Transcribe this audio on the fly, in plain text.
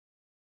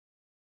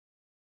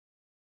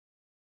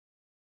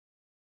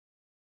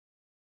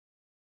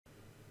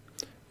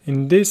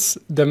In this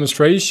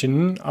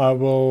demonstration, I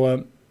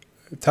will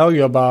tell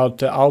you about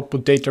the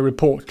output data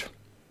report.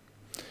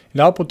 In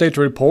the output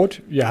data report,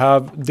 you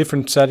have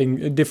different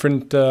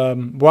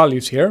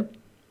values here,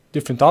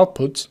 different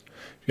outputs.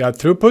 You have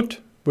throughput,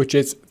 which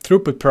is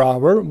throughput per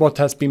hour, what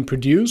has been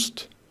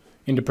produced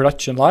in the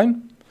production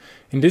line.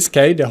 In this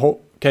case,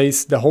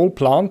 the whole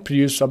plant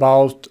produced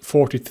about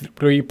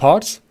 43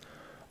 parts,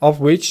 of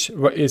which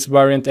is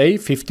variant A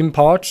 15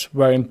 parts,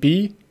 variant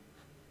B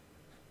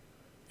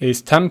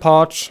is 10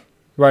 parts,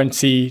 variant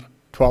C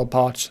 12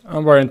 parts,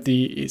 and variant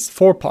D is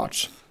 4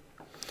 parts.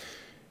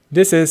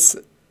 This is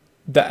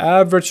the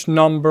average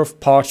number of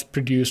parts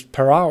produced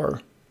per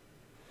hour.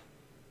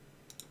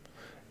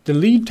 The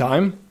lead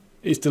time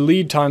is the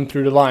lead time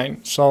through the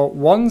line. So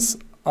once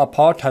a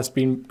part has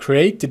been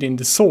created in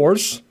the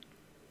source,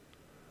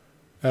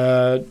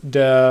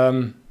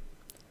 the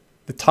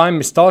time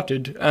is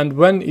started, and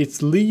when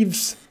it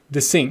leaves the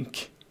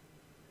sink,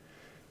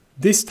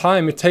 this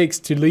time it takes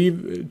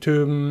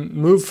to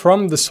move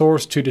from the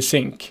source to the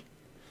sink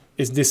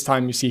is this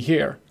time you see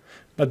here.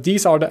 But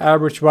these are the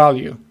average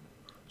value.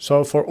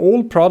 So for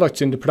all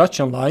products in the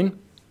production line,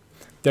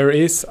 there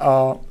is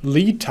a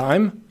lead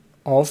time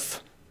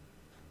of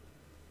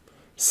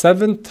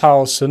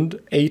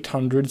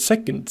 7,800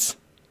 seconds.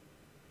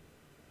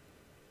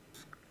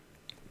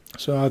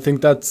 So I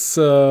think that's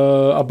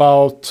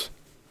about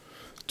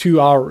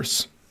 2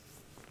 hours.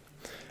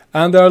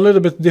 And there are a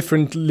little bit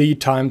different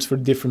lead times for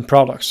different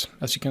products,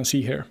 as you can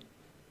see here.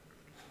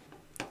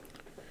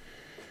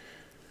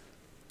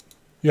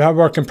 You have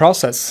work in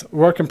process.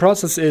 Work in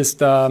process is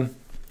the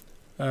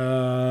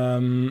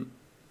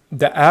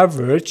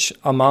average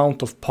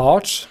amount of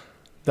parts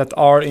that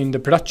are in the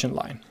production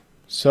line.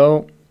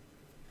 So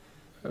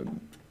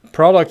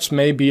products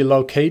may be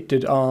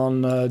located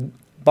on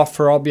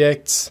buffer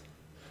objects,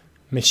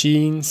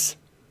 machines,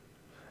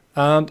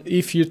 and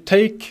if you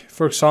take,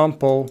 for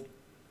example,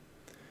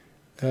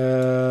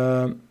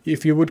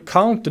 if you would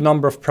count the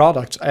number of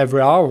products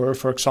every hour,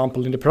 for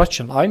example, in the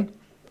production line,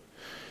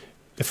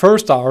 the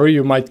first hour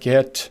you might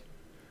get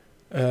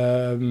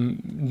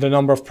the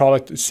number of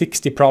products,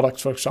 60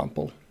 products, for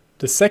example.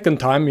 The second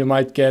time you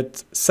might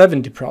get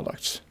 70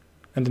 products,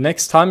 and the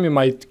next time you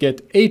might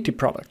get 80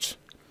 products.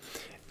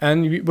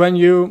 And when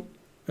you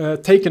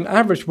take an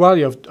average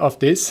value of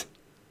this,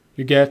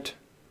 you get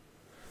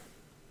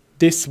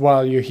this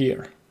value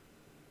here.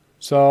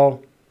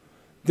 So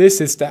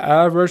this is the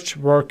average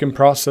work in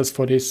process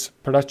for this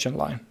production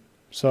line.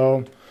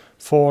 So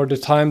for the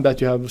time that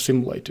you have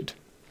simulated.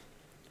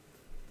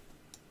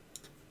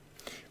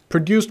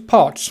 Produced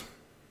parts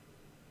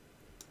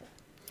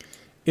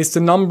is the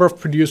number of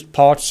produced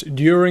parts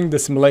during the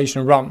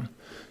simulation run.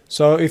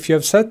 So if you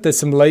have set the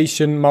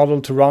simulation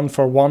model to run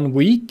for 1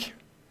 week,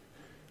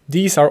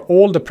 these are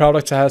all the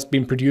products that has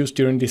been produced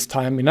during this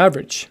time in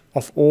average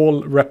of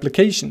all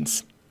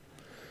replications.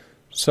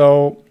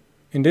 So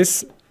in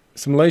this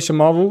simulation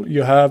model,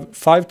 you have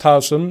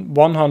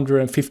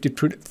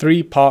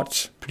 5,153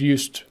 parts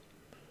produced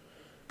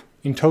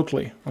in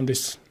totally on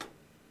this.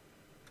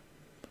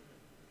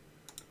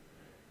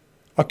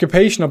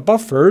 Occupation of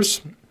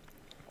buffers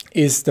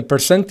is the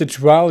percentage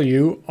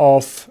value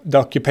of the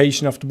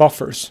occupation of the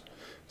buffers.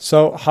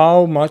 So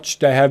how much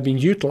they have been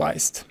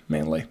utilized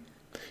mainly.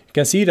 You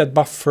can see that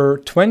buffer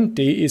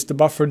 20 is the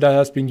buffer that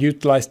has been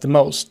utilized the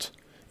most.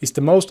 It's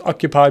the most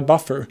occupied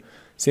buffer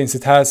since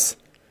it has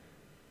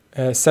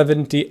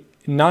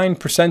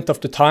 79% of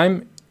the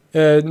time,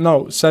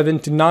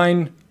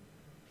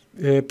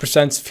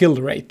 79% fill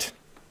rate.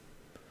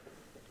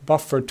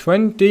 Buffer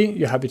 20,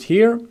 you have it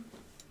here.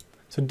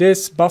 So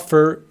this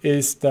buffer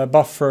is the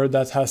buffer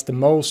that has the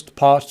most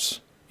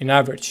parts in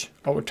average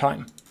over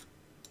time.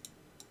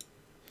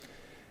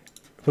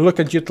 If we look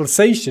at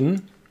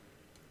utilization,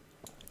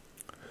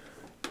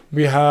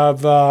 we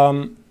have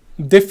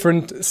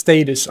different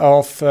status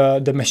of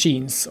the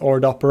machines or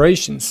the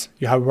operations.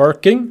 You have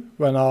working,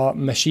 when a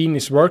machine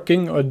is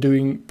working or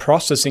doing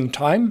processing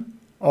time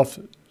of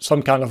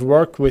some kind of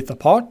work with a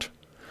part.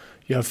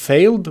 You have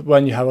failed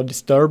when you have a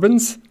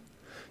disturbance.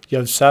 You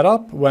have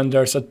setup when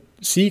there's a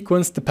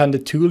sequence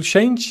dependent tool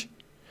change.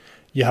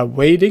 You have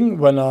waiting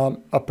when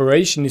an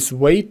operation is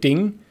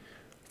waiting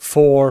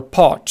for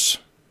parts,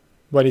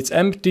 when it's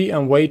empty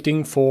and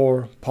waiting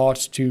for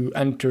parts to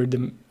enter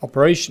the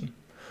operation.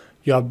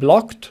 You have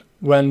blocked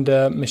when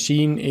the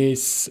machine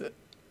is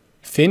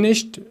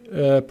finished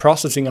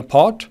processing a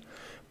part,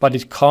 but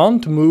it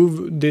can't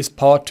move this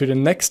part to the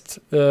next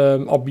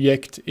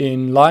object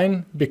in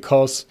line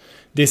because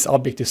this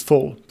object is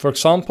full. For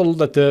example,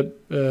 that the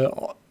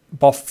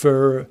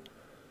buffer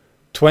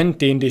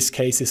 20 in this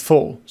case is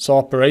full, so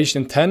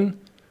operation 10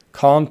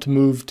 can't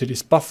move to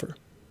this buffer.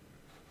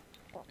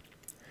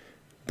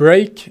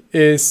 Break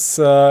is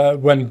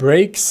when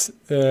breaks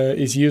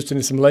is used in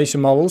the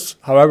simulation models.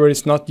 However,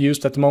 it's not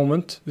used at the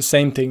moment. The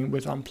same thing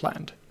with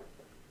unplanned.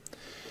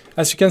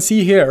 As you can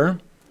see here,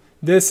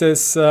 this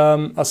is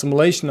a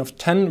simulation of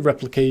 10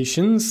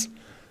 replications.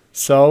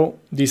 So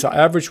these are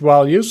average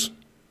values.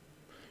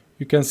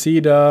 You can see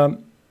the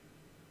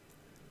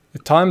the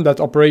time that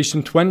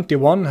operation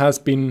 21 has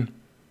been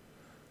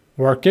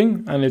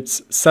working, and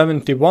it's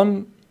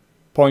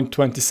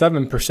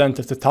 71.27%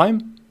 of the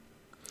time.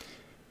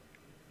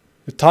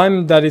 The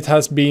time that it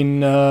has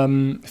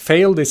been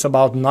failed is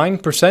about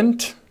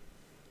 9%,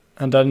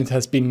 and then it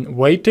has been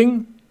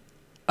waiting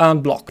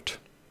and blocked.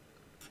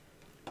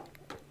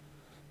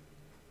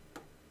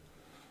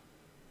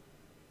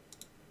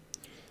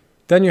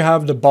 Then you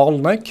have the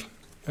bottleneck.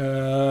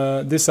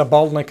 This is a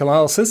bottleneck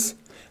analysis.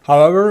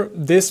 However,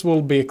 this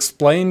will be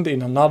explained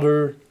in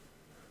another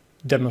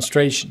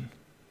demonstration.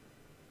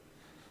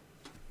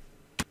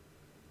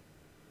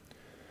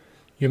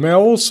 You may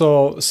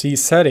also see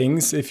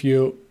settings if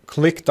you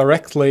click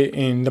directly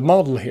in the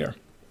model here.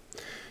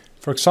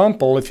 For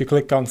example, if you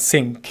click on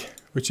sync,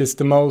 which is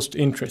the most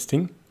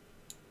interesting.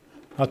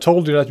 I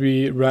told you that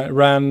we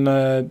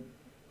ran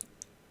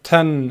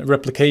 10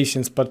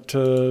 replications, but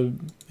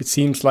it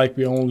seems like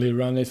we only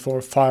ran it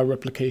for 5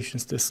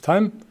 replications this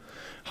time.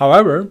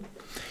 However,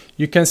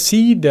 you can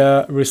see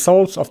the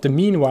results of the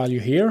mean value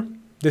here.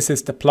 This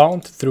is the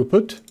plant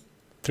throughput.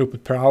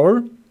 Throughput per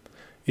hour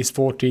is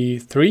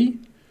 43.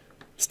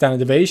 Standard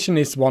deviation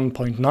is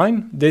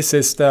 1.9. This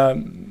is a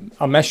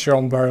measure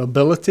on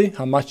variability,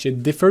 how much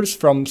it differs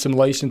from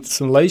simulation to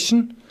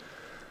simulation.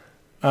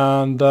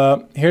 And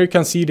here you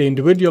can see the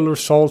individual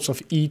results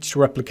of each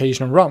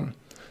replication run.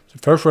 The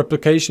first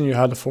replication you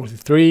had a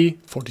 43,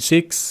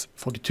 46,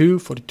 42,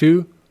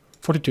 42,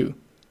 42.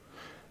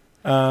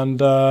 And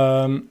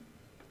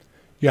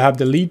you have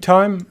the lead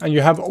time, and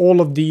you have all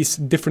of these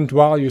different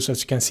values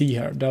as you can see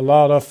here. There are a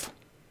lot of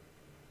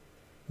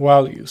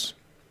values.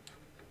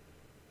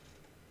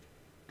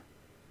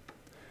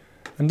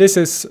 And this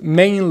is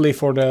mainly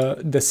for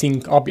the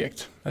sync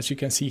object, as you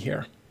can see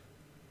here.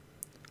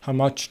 How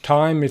much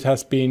time it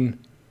has been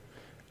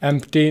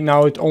empty.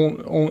 Now it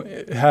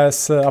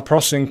has a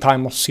processing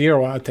time of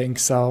 0, I think,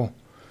 so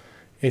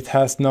it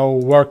has no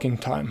working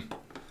time.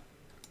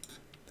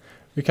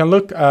 We can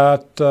look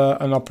at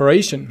an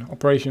operation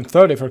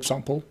 30, for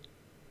example.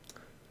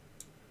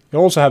 You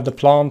also have the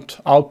plant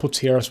outputs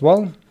here as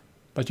well,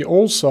 but you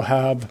also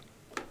have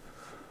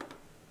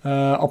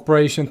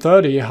operation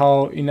 30,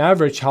 how in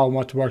average how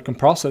much work in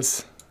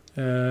process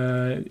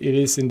it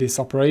is in this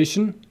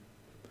operation,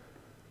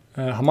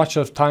 how much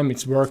of time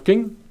it's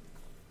working,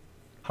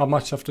 how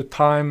much of the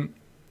time,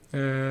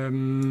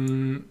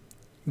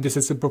 this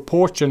is a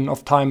proportion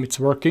of time it's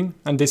working,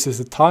 and this is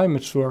the time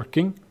it's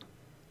working.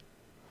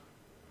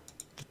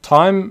 The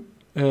time,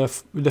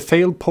 the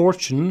failed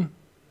portion,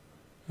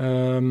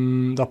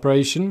 the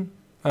operation,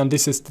 and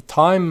this is the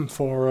time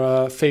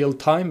for failed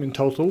time in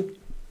total,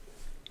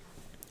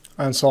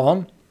 and so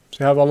on. So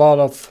you have a lot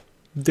of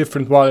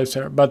different values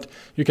here, but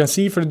you can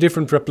see for the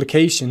different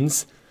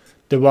replications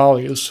the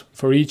values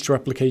for each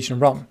replication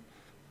run.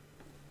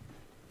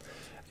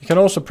 You can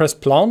also press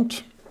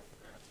plant,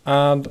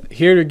 and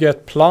here you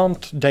get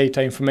plant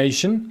data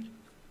information.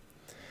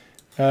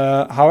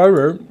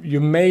 However, you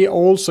may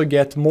also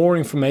get more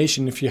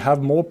information if you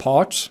have more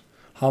parts,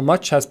 how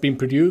much has been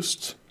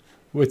produced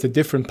with the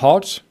different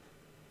parts.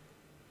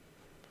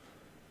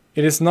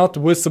 It is not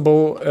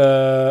visible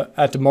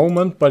at the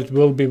moment, but it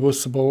will be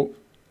visible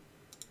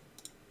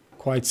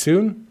quite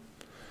soon.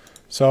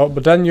 So,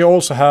 but then you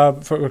also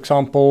have, for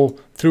example,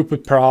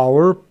 throughput per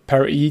hour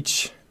per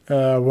each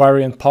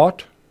variant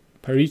part,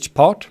 per each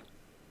part.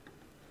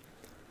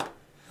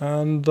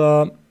 And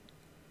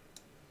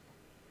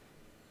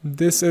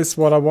this is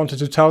what I wanted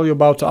to tell you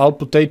about the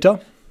output data.